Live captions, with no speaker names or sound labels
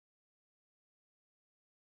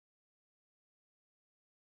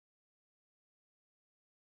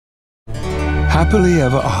happily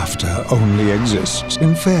ever after only exists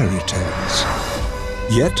in fairy tales.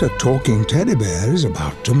 Yet a talking teddy bear is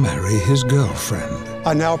about to marry his girlfriend.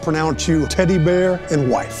 I now pronounce you teddy bear and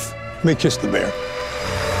wife. May kiss the bear.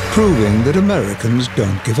 Proving that Americans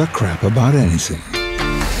don't give a crap about anything.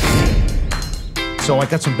 So I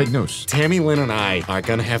got some big news. Tammy Lynn and I are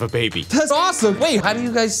gonna have a baby. That's awesome. Wait, how do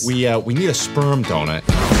you guys... We need a sperm donor.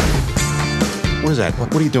 What is that?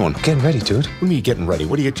 What are you doing? Getting ready, dude. What are you getting ready?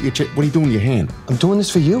 What are you doing with your hand? I'm doing this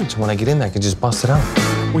for you, so when I get in there, I can just bust it out.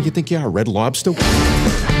 What, you think you are, a Red Lobster?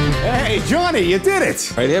 Hey, Johnny, you did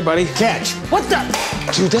it! Right here, buddy. Catch. What the?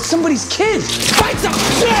 Dude, that's somebody's kid. Fight some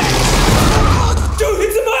shit! Dude,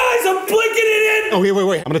 it's in my eyes. I'm blinking it in. Oh,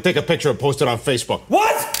 wait. I'm gonna take a picture and post it on Facebook.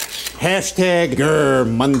 What? Hashtag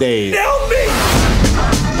Monday. Help me!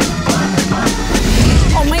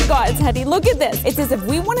 Oh my God, Teddy, look at this. It says if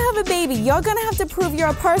we want to have a baby, you're gonna have to prove you're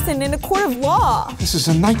a person in a court of law. This is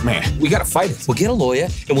a nightmare. We gotta fight it. We'll get a lawyer,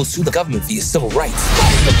 and we'll sue the government for your civil rights.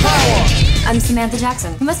 Fight the power! I'm Samantha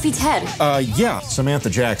Jackson. You must be Ted. Yeah,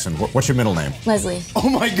 Samantha Jackson. What's your middle name? Leslie. Oh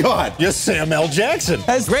my God, you're Sam L. Jackson.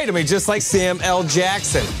 That's great. I mean, just like Sam L.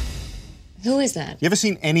 Jackson. Who is that? You ever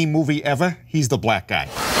seen any movie ever? He's the black guy.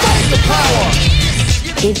 Fight the power!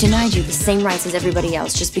 They've denied you the same rights as everybody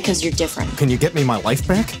else just because you're different. Can you get me my life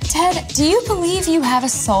back? Ted, do you believe you have a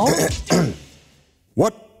soul?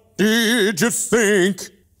 What did you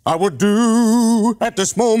think I would do at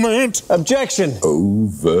this moment? Objection.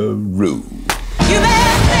 Overruled. You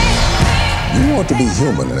want to be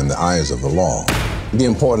human in the eyes of the law. The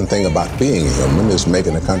important thing about being human is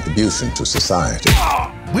making a contribution to society.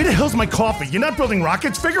 Where the hell's my coffee? You're not building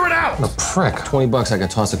rockets? Figure it out! A prick. $20, I can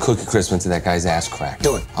toss a cookie crisp into that guy's ass crack.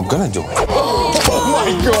 Do it. I'm gonna do it. Oh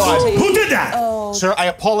my God! Who did that? Sir, I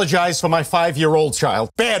apologize for my 5-year-old child.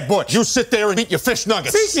 Bad Butch, you sit there and eat your fish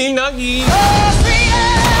nuggets. Fishy nuggies.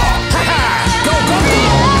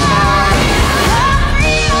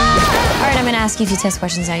 All right, I'm gonna ask you a few test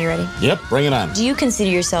questions now. You ready? Yep, bring it on. Do you consider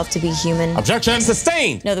yourself to be human? Objection.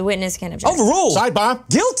 Sustained. No, the witness can object. Overruled. Sidebar.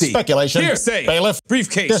 Guilty. Speculation. Hearsay. Bailiff.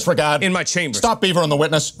 Briefcase. Disregard. In my chambers. Stop beaver on the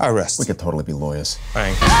witness. Arrest. We could totally be lawyers.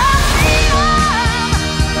 Bang.